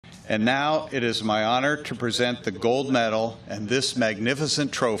And now it is my honor to present the gold medal and this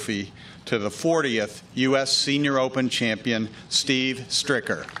magnificent trophy to the 40th U.S. Senior Open champion, Steve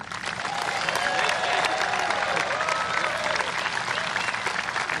Stricker.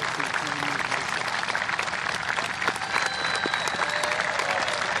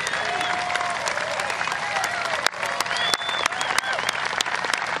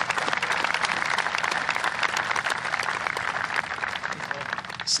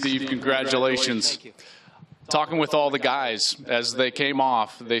 Steve, congratulations. Talking with all the guys as they came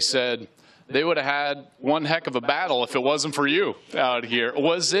off, they said they would have had one heck of a battle if it wasn't for you out here.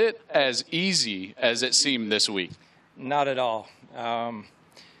 Was it as easy as it seemed this week? Not at all.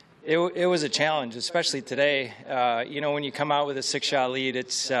 It was a challenge, especially today. You know, when you come out with a 6-shot lead,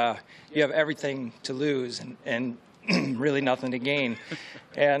 it's you have everything to lose and really nothing to gain.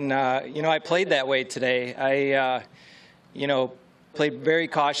 And, you know, I played that way today. I, you know, played very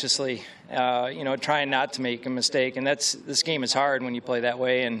cautiously, you know, trying not to make a mistake. And this game is hard when you play that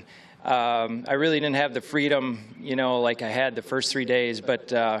way. And I really didn't have the freedom, you know, like I had the first 3 days.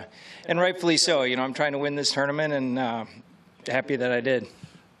 But and rightfully so. You know, I'm trying to win this tournament, and happy that I did.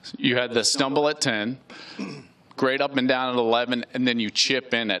 You had the stumble at 10, great up and down at 11, and then you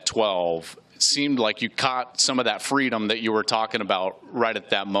chip in at 12. It seemed like you caught some of that freedom that you were talking about right at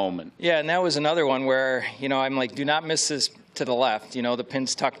that moment. Yeah, and that was another one where, you know, I'm like, do not miss this to the left. You know, the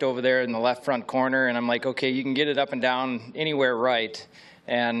pin's tucked over there in the left front corner, and I'm like, okay, you can get it up and down anywhere right.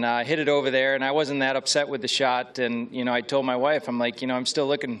 And hit it over there, and I wasn't that upset with the shot. And, you know, I told my wife, I'm like, you know, I'm still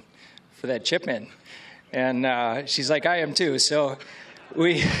looking for that chip in. And she's like, I am too. So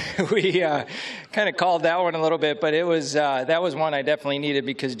we kind of called that one a little bit, but it was that was one I definitely needed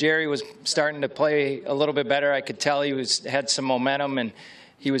because Jerry was starting to play a little bit better. I could tell he had some momentum, and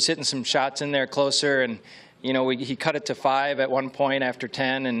he was hitting some shots in there closer. And you know, he cut it to 5 at one point after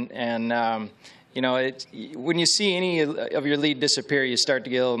 10, and you know, when you see any of your lead disappear, you start to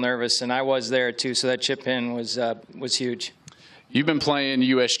get a little nervous, and I was there too. So that chip in was huge. You've been playing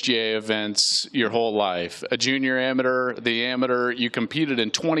USGA events your whole life. A junior amateur, the amateur. You competed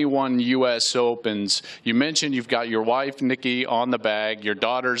in 21 U.S. Opens. You mentioned you've got your wife, Nikki, on the bag. Your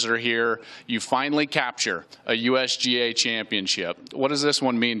daughters are here. You finally capture a USGA championship. What does this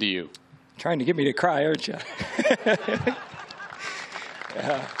one mean to you? Trying to get me to cry, aren't you?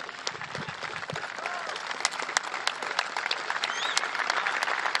 Yeah.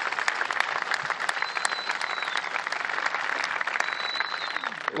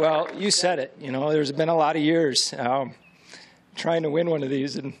 Well, you said it. You know, there's been a lot of years trying to win one of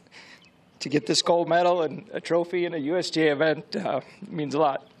these, and to get this gold medal and a trophy in a USGA event means a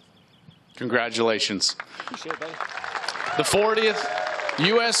lot. Congratulations. Appreciate it, buddy. The 40th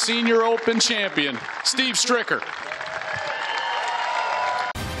U.S. Senior Open champion, Steve Stricker.